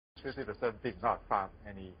visitors did not find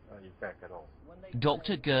any effect at all.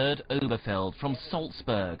 Dr. Gerd Oberfeld from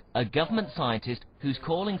Salzburg, a government scientist who's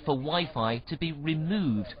calling for Wi-Fi to be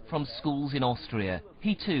removed from schools in Austria.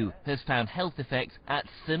 He too has found health effects at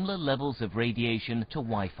similar levels of radiation to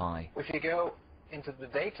Wi-Fi. If you go into the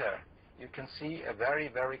data, you can see a very,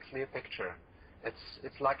 very clear picture.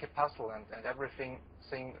 It's like a puzzle, and everything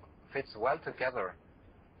fits well together,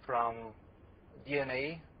 from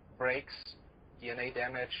DNA breaks, DNA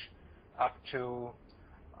damage, up to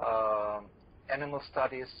animal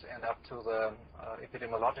studies and up to the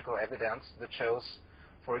epidemiological evidence that shows,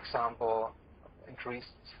 for example, increased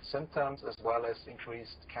symptoms as well as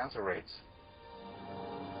increased cancer rates.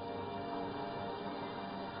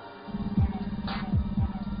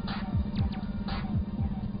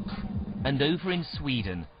 And over in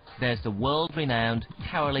Sweden, there's the world-renowned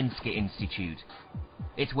Karolinska Institute.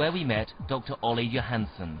 It's where we met Dr. Olle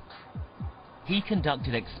Johansson. He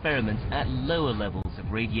conducted experiments at lower levels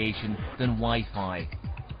of radiation than Wi-Fi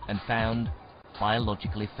and found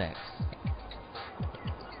biological effects.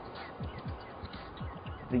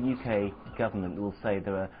 The UK government will say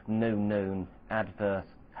there are no known adverse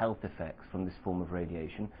health effects from this form of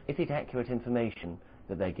radiation. Is it accurate information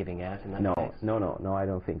that they're giving out in that case? No, I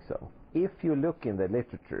don't think so. If you look in the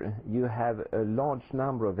literature, you have a large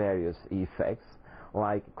number of various effects,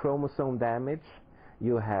 like chromosome damage,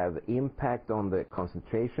 you have impact on the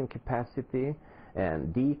concentration capacity,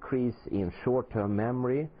 and decrease in short-term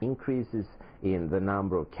memory, increases in the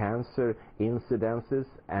number of cancer incidences,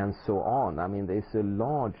 and so on. I mean, there's a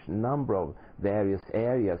large number of various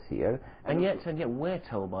areas here. And yet we're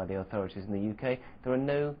told by the authorities in the UK there are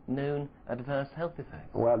no known adverse health effects.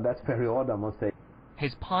 Well, that's very odd, I must say.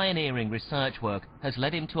 His pioneering research work has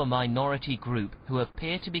led him to a minority group who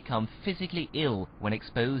appear to become physically ill when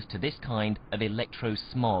exposed to this kind of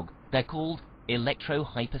electrosmog. They're called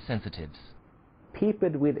electrohypersensitives. People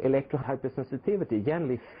with electrohypersensitivity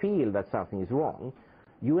generally feel that something is wrong.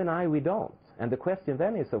 You and I, we don't. And the question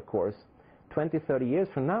then is, of course, 20, 30 years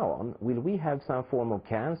from now on, will we have some form of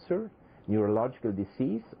cancer, neurological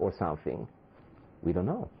disease, or something? We don't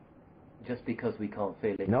know. Just because we can't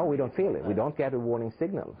feel it? No, we don't feel it. We don't get a warning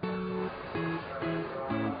signal.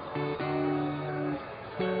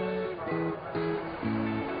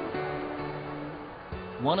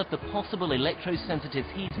 One of the possible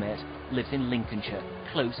electrosensitives he's met lives in Lincolnshire,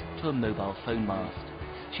 close to a mobile phone mast.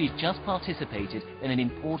 She's just participated in an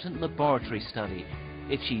important laboratory study.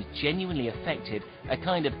 If she's genuinely affected, a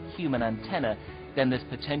kind of human antenna, then there's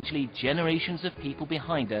potentially generations of people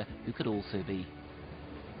behind her who could also be.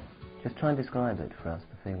 Just try and describe it for us,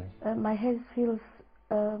 the feeling. My head feels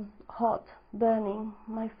hot, burning.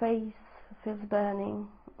 My face feels burning.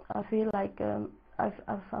 I feel like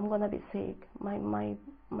I'm gonna be sick.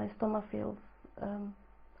 My stomach feels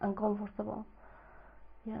uncomfortable.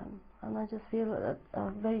 Yeah, and I just feel a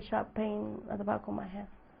very sharp pain at the back of my head.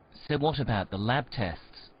 So what about the lab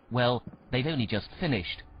tests? Well, they've only just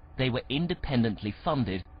finished. They were independently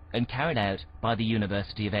funded and carried out by the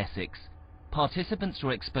University of Essex. Participants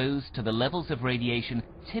were exposed to the levels of radiation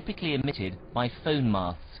typically emitted by phone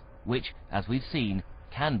masts, which, as we've seen,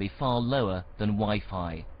 can be far lower than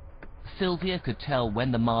Wi-Fi. Sylvia could tell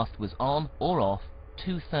when the mast was on or off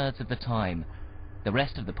 2/3 of the time. The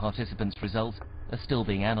rest of the participants' results are still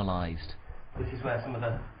being analysed. This is where some of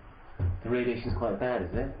the radiation's quite bad,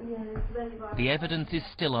 is it? Yeah, it's very bad. The evidence is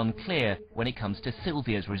still unclear when it comes to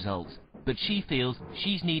Sylvia's results, but she feels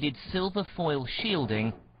she's needed silver foil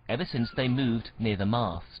shielding ever since they moved near the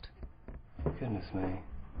mast. Goodness me.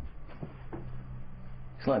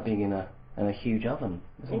 It's like being in a huge oven,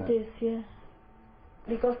 isn't it? It is, yeah.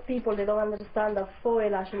 Because people, they don't understand that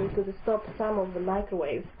foil actually could stop some of the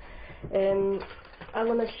microwaves. I'm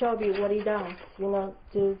going to show you what it does, you know,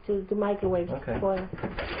 to microwave foil.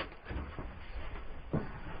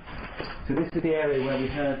 So this is the area where we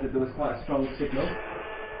heard that there was quite a strong signal.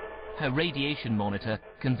 Her radiation monitor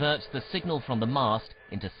converts the signal from the mast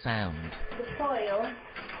into sound. The foil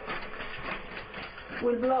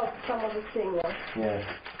will block some of the signal. Yeah.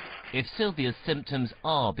 If Sylvia's symptoms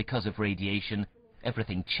are because of radiation,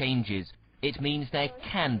 everything changes. It means there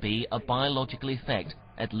can be a biological effect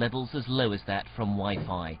at levels as low as that from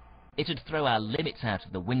Wi-Fi. It'd throw our limits out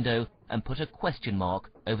of the window and put a question mark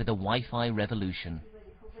over the Wi-Fi revolution.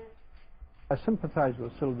 I sympathise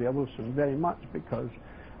with Sylvia Wilson very much because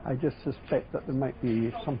I just suspect that there might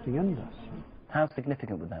be something in this. How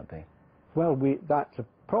significant would that be? Well, that's a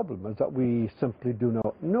problem, is that we simply do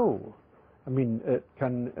not know. I mean, it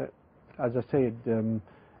can, as I said,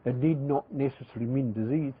 it need not necessarily mean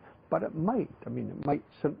disease, but it might. I mean, it might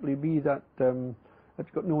simply be that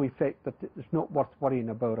it's got no effect, that it's not worth worrying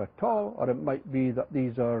about at all, or it might be that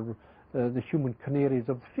these are the human canaries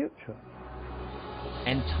of the future.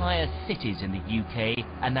 Entire cities in the UK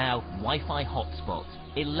are now Wi-Fi hotspots,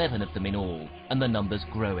 11 of them in all, and the number's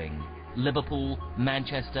growing. Liverpool,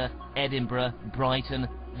 Manchester, Edinburgh, Brighton,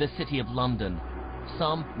 the City of London.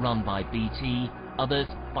 Some run by BT, others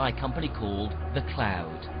by a company called The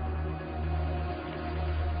Cloud.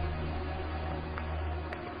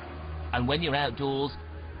 And when you're outdoors,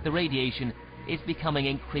 the radiation is becoming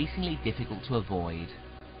increasingly difficult to avoid.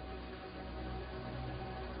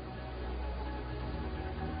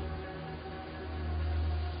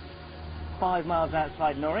 "5 miles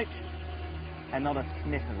outside Norwich, and not a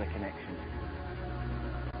sniff of a connection."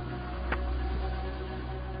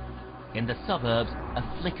 In the suburbs, a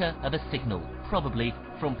flicker of a signal, probably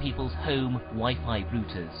from people's home Wi-Fi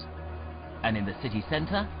routers. And in the city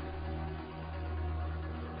centre,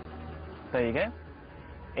 There you go.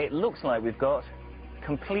 It looks like we've got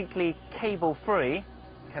completely cable-free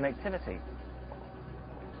connectivity.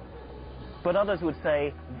 But others would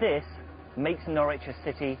say this makes Norwich a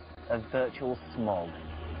city of virtual smog.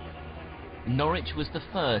 Norwich was the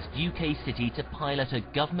first UK city to pilot a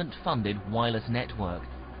government-funded wireless network.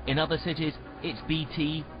 In other cities, it's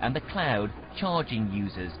BT and the Cloud charging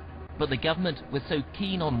users. But the government was so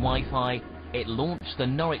keen on Wi-Fi, it launched the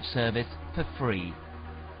Norwich service for free.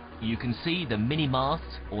 You can see the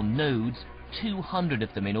mini-masts, or nodes, 200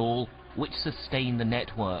 of them in all, which sustain the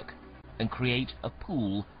network and create a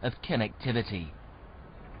pool of connectivity.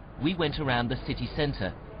 We went around the city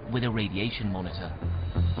centre with a radiation monitor.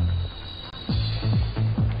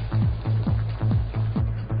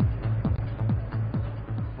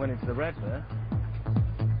 Went into the red there.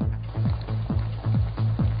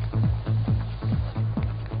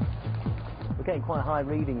 We're getting quite high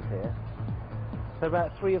readings here. They're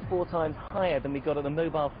about 3 or 4 times higher than we got at the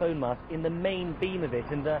mobile phone mast in the main beam of it,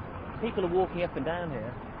 and people are walking up and down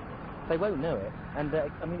here. They won't know it, and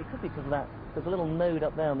I mean, it could be because of that. There's a little node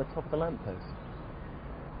up there on the top of the lamppost.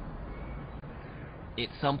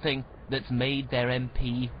 It's something that's made their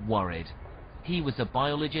MP worried. He was a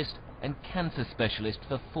biologist and cancer specialist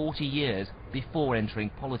for 40 years before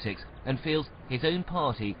entering politics, and feels his own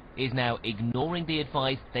party is now ignoring the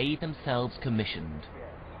advice they themselves commissioned.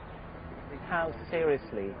 How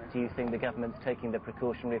seriously do you think the government's taking the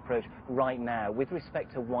precautionary approach right now with respect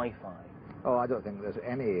to Wi-Fi? Oh, I don't think there's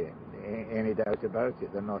any doubt about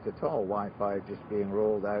it. They're not at all. Wi-Fi is just being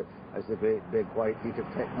rolled out as the great big white heat of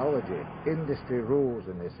technology. Industry rules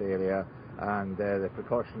in this area, and the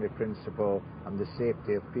precautionary principle and the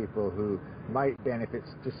safety of people who might benefit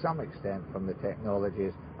to some extent from the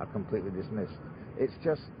technologies are completely dismissed. It's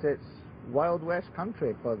Wild West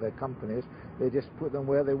country for the companies. They just put them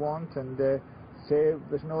where they want and say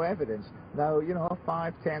there's no evidence. Now, you know,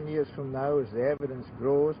 5, 10 years from now, as the evidence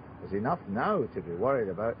grows, there's enough now to be worried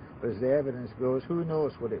about, but as the evidence grows, who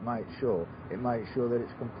knows what it might show. It might show that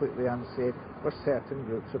it's completely unsafe for certain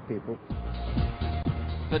groups of people.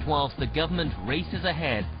 But whilst the government races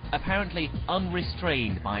ahead, apparently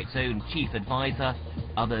unrestrained by its own chief advisor,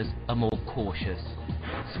 others are more cautious.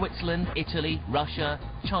 Switzerland, Italy, Russia,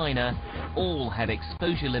 China all had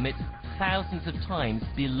exposure limits thousands of times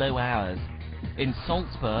below ours. In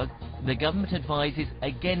Salzburg, the government advises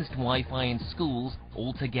against Wi-Fi in schools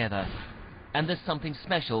altogether. And there's something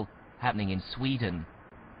special happening in Sweden.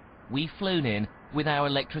 We've flown in with our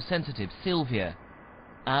electrosensitive Sylvia.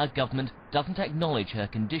 Our government doesn't acknowledge her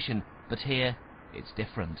condition, but here it's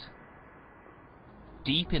different.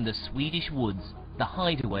 Deep in the Swedish woods, the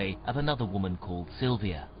hideaway of another woman called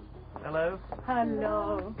Sylvia. Hello?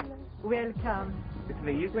 Hello. Welcome. Good to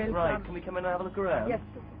meet you. Welcome. Right, can we come and have a look around? Yes.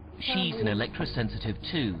 She's an electrosensitive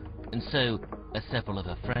too, and so are several of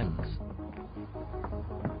her friends.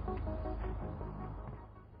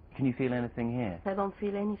 Can you feel anything here? I don't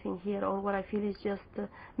feel anything here. All what I feel is just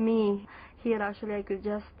me. Here, actually, I could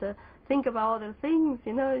just think about other things.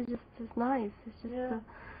 You know, it's nice. It's just,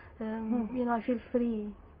 you know, I feel free.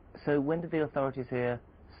 So when did the authorities here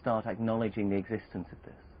start acknowledging the existence of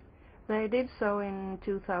this? They did so in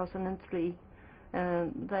 2003.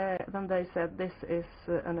 Then they said this is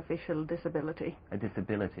an official disability. A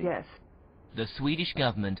disability? Yes. The Swedish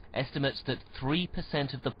government estimates that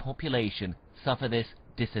 3% of the population suffer this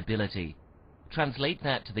disability. Translate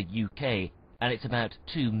that to the UK, and it's about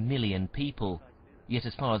 2 million people. Yet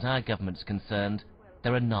as far as our government's concerned,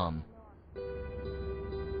 there are none.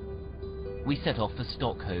 We set off for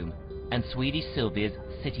Stockholm and Swedish Sylvia's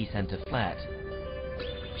city centre flat.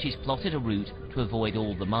 She's plotted a route to avoid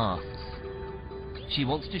all the masts. She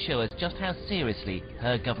wants to show us just how seriously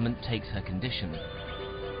her government takes her condition.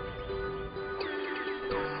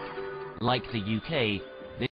 like the UK,